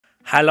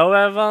Hello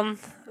everyone,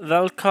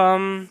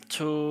 welcome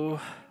to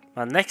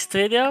my next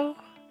video,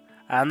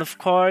 and of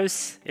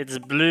course it's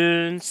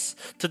Bloons.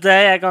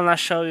 Today I'm gonna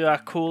show you a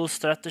cool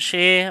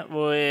strategy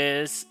which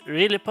is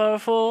really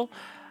powerful,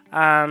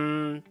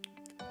 and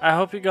I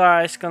hope you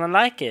guys gonna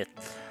like it.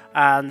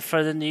 And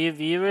for the new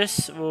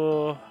viewers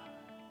who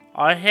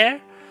are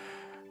here,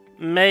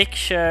 make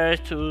sure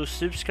to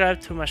subscribe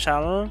to my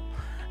channel.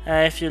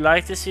 If you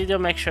like this video,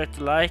 make sure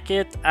to like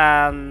it,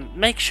 and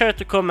make sure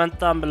to comment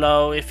down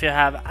below if you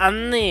have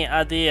any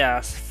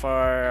ideas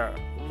for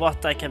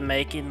what I can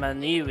make in my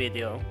new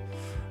video.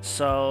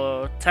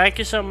 So thank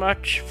you so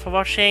much for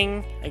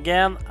watching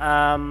again.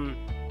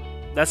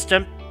 Let's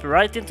jump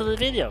right into the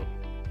video.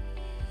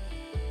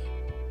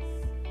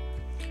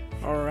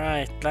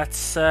 Alright,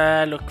 let's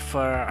look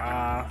for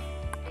a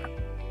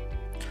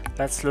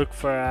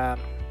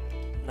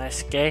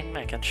nice game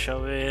I can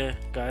show you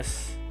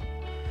guys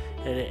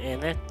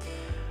in it.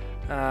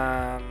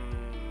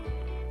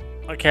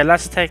 Okay,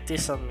 let's take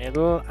this on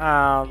middle,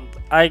 and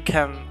I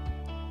can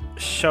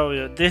show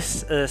you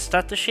this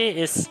strategy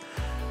is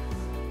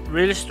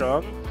really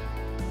strong.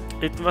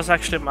 It was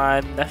actually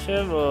my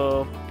nephew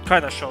who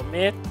kind of showed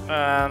me it,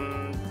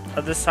 and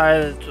I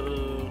decided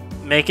to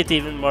make it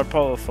even more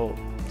powerful.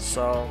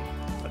 So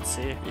let's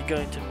see, you're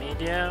going to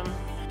medium.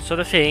 So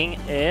the thing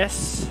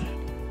is,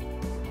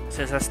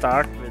 since I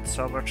start with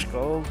so much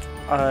gold,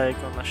 I'm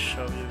gonna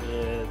show you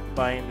with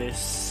buying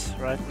this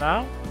right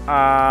now.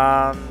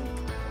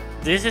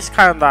 This is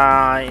kinda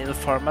an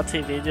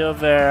informative video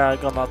where I'm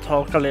gonna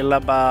talk a little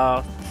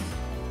about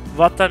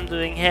what I'm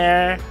doing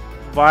here,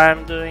 why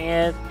I'm doing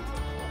it.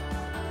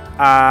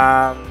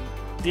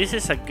 This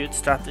is a good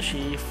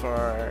strategy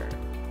for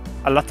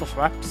a lot of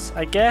maps,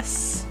 I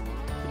guess.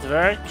 It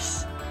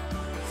works.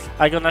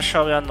 I'm gonna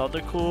show you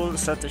another cool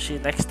strategy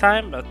next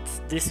time, but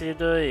this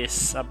video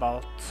is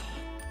about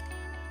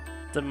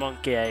the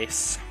Monkey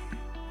Ace.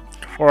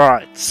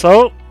 Alright,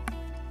 so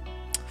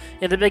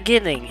in the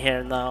beginning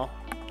here now,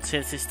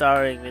 since it's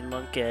starting with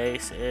Monkey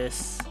Ace,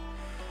 is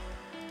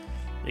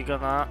we're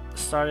gonna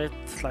start it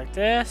like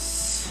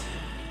this.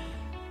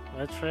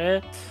 Wait for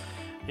it.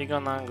 We're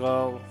gonna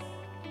go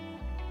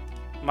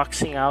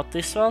maxing out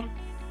this one.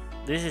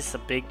 This is a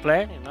big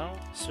play, you know,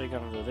 so we're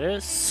gonna do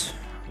this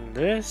and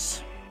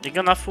this. We're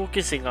gonna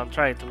focusing on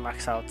trying to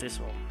max out this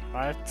one,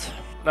 right?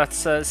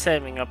 That's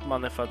saving up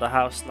money for the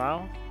house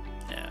now.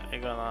 Yeah,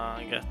 we're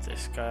gonna get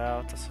this guy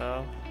out as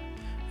well.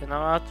 You know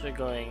what? We're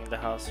going the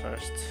house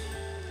first.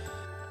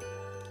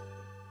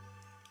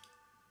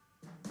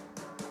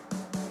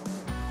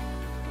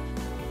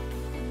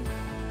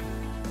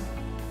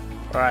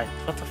 Right,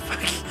 what the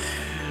fuck?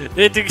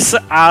 It took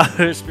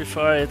hours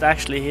before it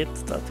actually hit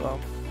that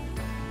one.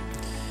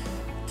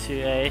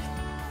 2-8.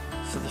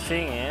 So the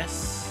thing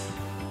is,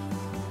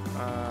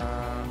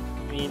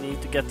 we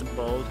need to get the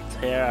boat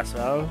here as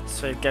well,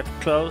 so it gets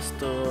close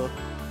to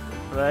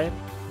right,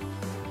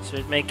 so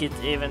it make it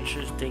even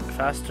shooting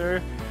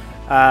faster,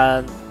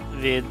 and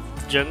with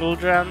jungle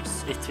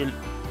drums it will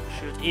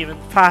shoot even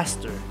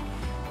faster.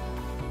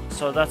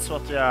 So that's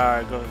what we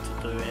are going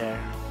to do here.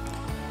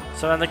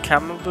 So when the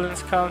camel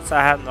balloons comes,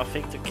 I have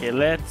nothing to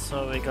kill it,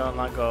 so we're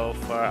gonna go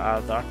for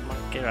a dark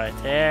monkey right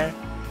here.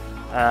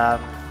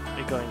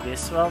 We're going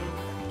this one,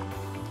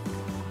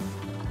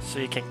 so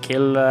you can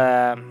kill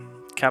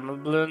camel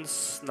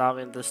balloons now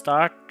in the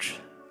start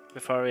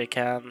before we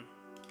can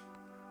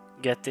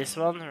get this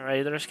one,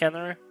 radar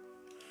scanner.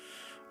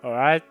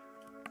 Alright,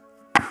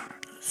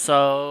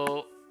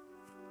 so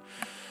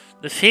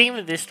the thing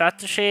with this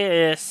strategy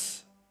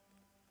is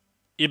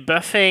you're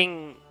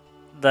buffing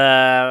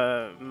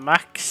the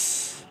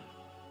max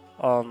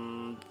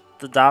on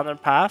the downer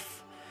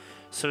path,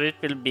 so it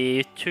will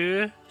be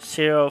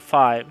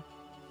 205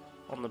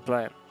 on the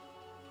plane.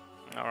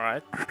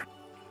 Alright,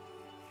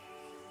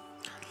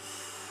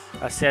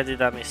 I see I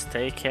did a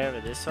mistake here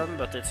with this one,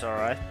 but it's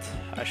alright.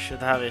 I should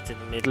have it in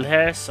the middle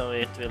here, so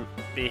it will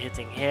be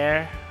hitting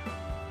here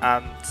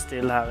and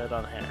still have it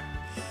on here.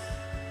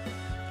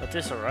 But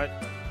it's alright.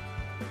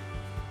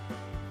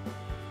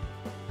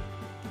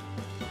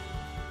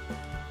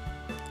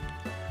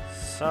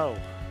 So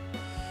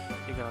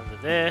we're gonna do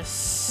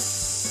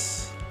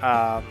this.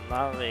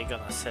 Now we're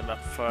gonna save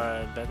up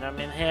for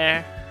Benjamin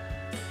here.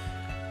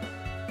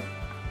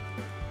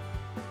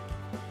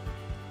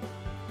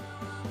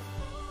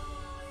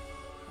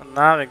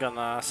 Now we're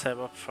gonna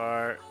save up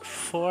for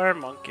 4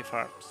 monkey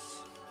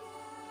farms.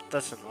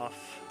 That's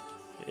enough.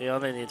 We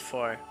only need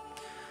 4.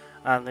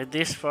 And with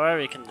these 4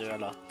 we can do a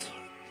lot.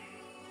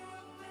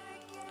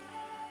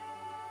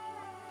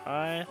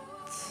 Right.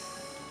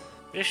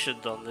 We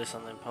should done this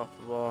on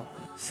Impossible.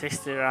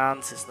 60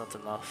 rounds is not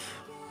enough.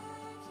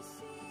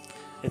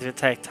 It will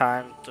take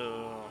time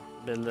to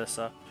build this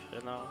up,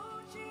 you know.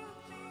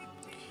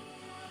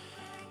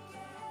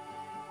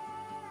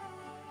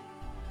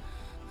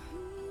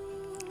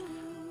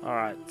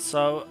 Alright,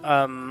 so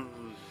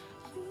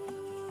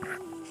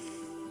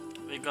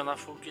we're gonna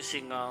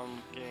focusing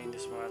on giving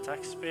this more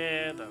attack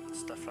speed and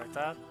stuff like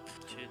that.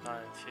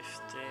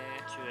 2950,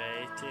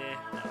 280,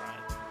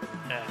 alright.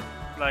 Yeah.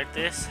 like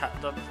this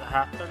don't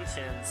happen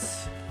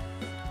since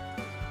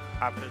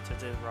I put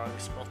it in the wrong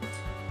spot.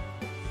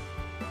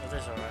 But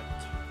it's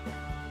alright.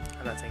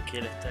 And I can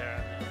kill it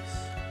there anyways.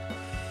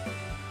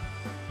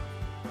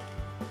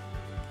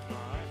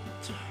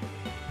 Alright.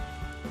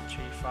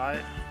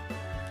 3-5.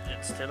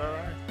 It's still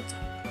alright.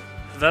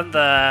 Then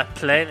the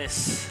plane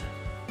is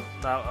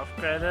now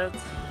upgraded.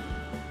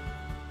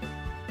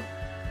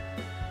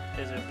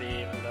 It will be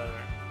even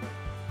better.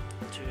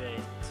 2-8.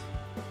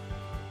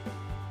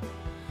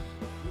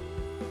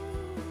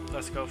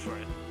 Let's go for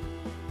it.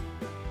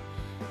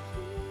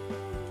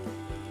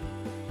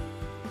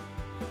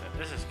 Yeah,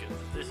 this is good.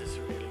 This is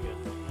really good.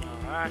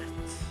 Alright.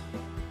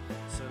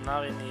 So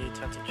now we need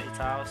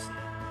 23,000 for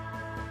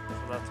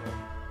that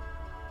one.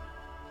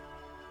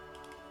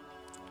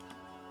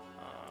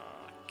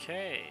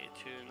 Okay,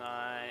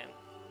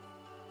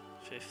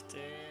 2,950.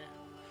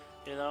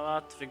 You know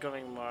what? We're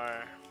going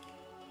more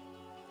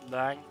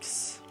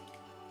banks.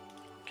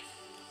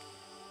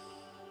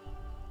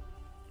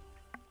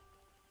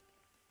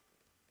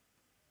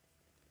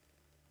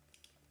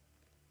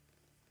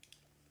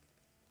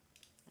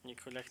 You're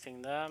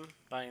collecting them,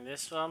 buying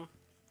this one,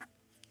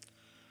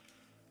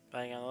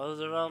 buying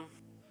another one.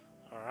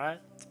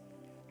 Alright.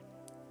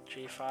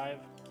 3-5.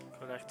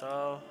 Collect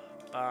all.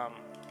 Bam.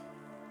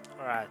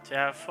 Alright, we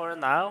have 4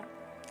 now.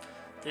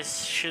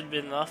 This should be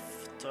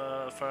enough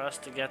for us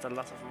to get a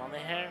lot of money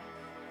here.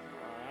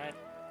 Alright.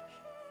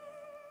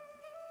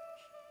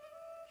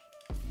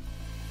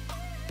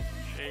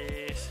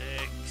 3, 6,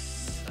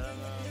 7.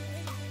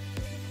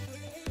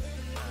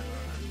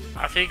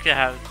 I think we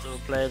have to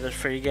play the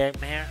free game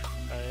here.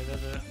 Either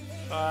do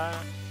 5,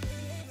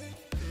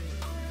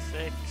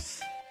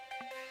 6.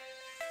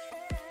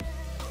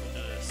 We'll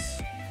do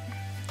this.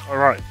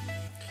 Alright.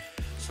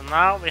 So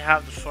now we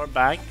have the 4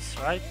 banks,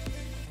 right?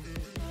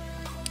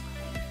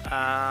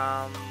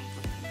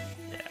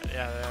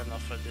 Yeah,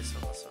 enough for this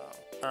one as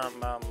well.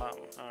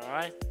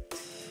 Alright.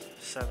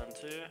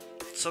 7-2.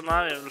 So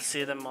now you will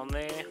see the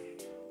money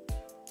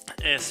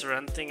is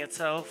renting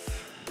itself.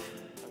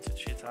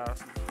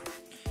 23,000.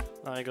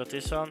 Now I got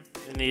this one.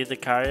 We need the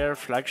carrier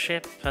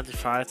flagship,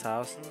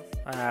 25,000.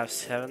 I have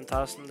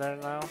 7,000 there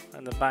now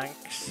in the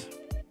banks.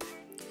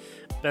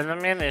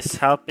 Benjamin is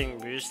helping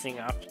boosting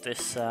up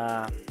this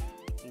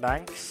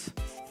banks.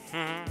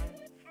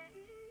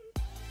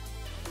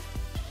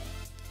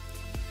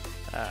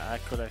 I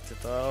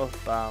collected all.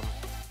 Bam.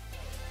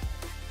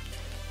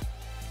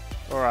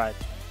 Alright.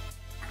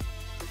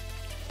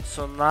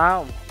 So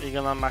now we're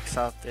gonna max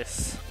out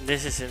this.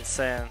 This is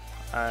insane,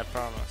 I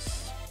promise.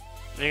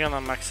 We're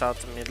gonna max out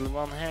the middle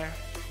one here.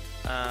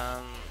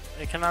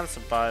 We can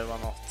also buy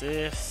one of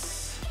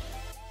these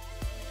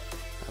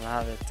and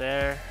have it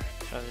there.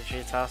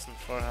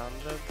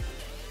 23,400.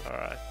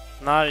 Alright.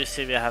 Now you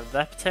see we have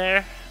depth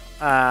here.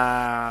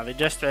 We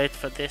just wait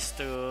for this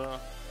to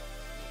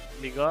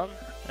be gone.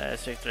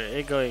 It's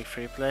Victory going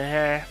free play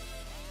here.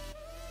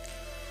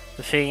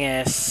 The thing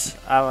is,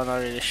 I wanna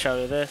really show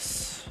you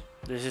this.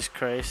 This is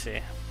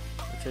crazy.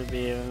 It will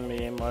be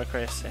even more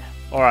crazy.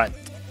 Alright.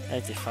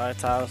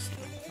 85,000.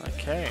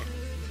 Okay.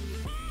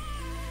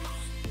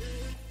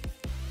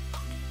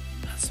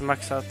 Let's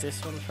max out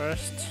this one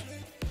first.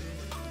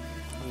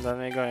 And then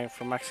we're going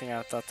for maxing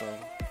out that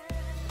one.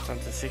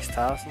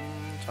 26,000,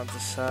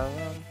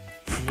 27.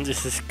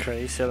 This is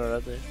crazy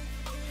already.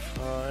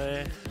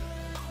 5,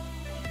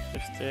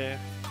 50.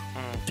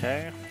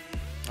 Okay.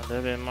 A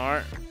little bit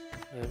more.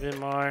 A little bit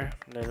more.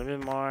 A little bit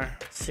more.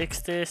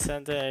 60,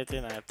 70,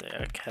 80, 90.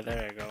 Okay,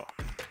 there we go.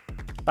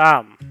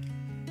 Bam!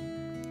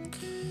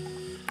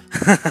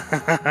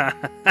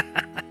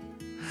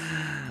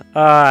 Oh,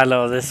 I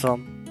love this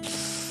one.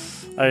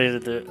 I really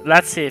do.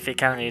 Let's see if we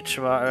can reach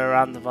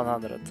around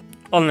 100.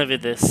 Only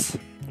with this.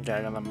 Okay,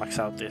 I'm gonna max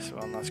out this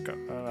one. Let's go.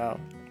 Well,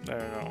 there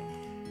we go.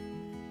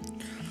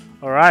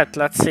 Alright,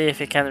 let's see if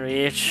we can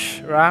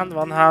reach around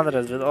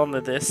 100 with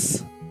only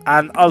this.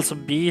 And also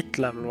beat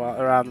level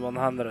around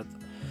 100.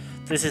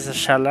 This is a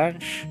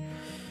challenge.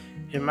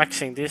 You're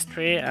maxing these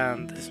 3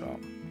 and this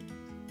one.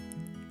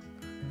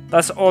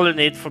 That's all you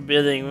need for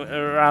building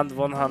around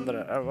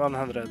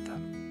 100.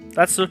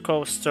 Let's look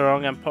how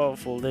strong and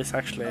powerful this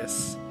actually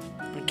is.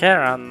 Okay,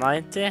 around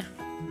 90.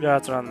 We are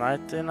at around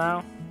 90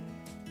 now.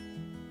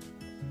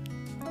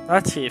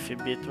 Let's see if we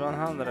beat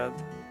 100.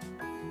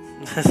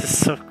 This is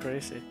so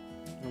crazy.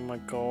 Oh my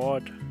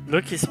god.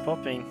 Look, he's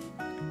popping.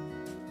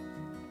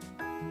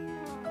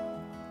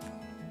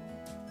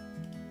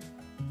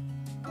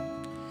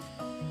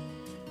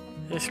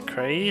 It's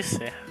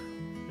crazy.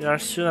 We are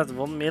soon at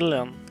 1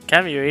 million.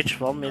 Can we reach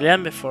 1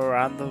 million before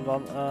around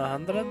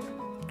 100?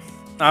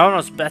 I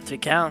almost bet we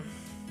can.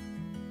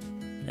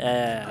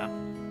 Yeah,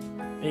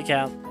 we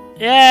can.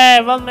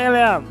 Yeah, 1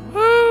 million!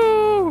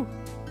 Woo!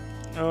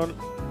 Oh.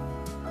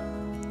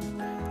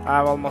 I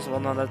have almost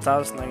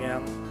 100,000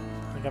 again.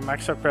 I can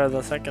max upgrade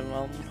the second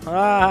one.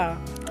 Ah!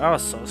 I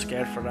was so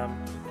scared for them.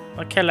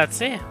 Okay, let's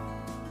see.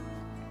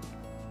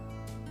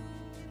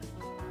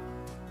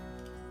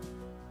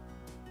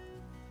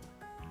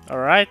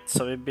 Alright,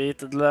 so we beat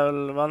the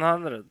level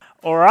 100.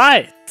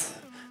 Alright,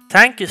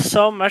 thank you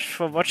so much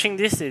for watching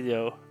this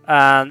video.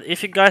 And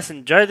if you guys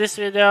enjoyed this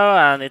video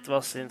and it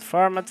was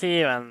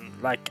informative and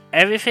like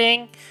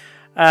everything,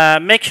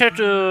 make sure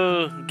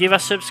to give a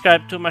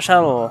subscribe to my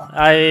channel.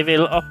 I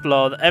will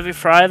upload every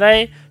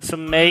Friday, so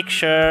make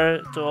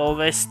sure to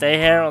always stay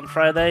here on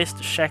Fridays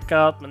to check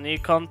out my new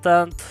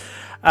content.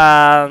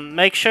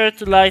 Make sure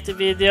to like the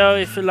video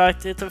if you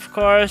liked it, of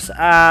course,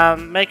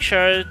 and make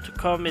sure to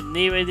come with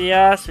new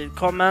ideas with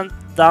comment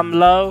down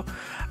below.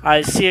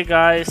 I'll see you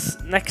guys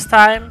next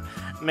time.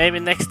 Maybe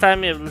next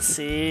time you will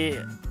see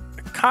a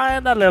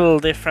kinda little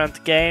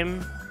different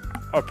game,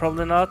 or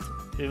probably not.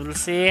 We will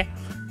see.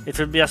 It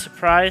will be a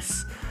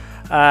surprise.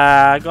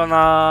 I'm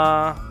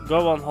gonna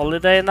go on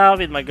holiday now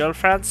with my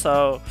girlfriend,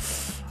 so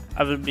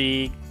I will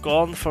be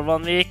gone for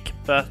 1 week,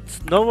 but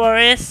no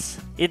worries.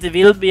 It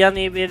will be a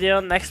new video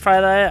next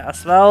Friday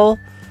as well.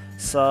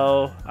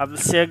 So I will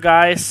see you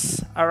guys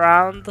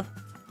around.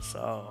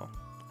 So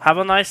have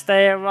a nice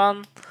day,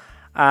 everyone.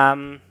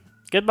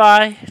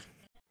 Goodbye.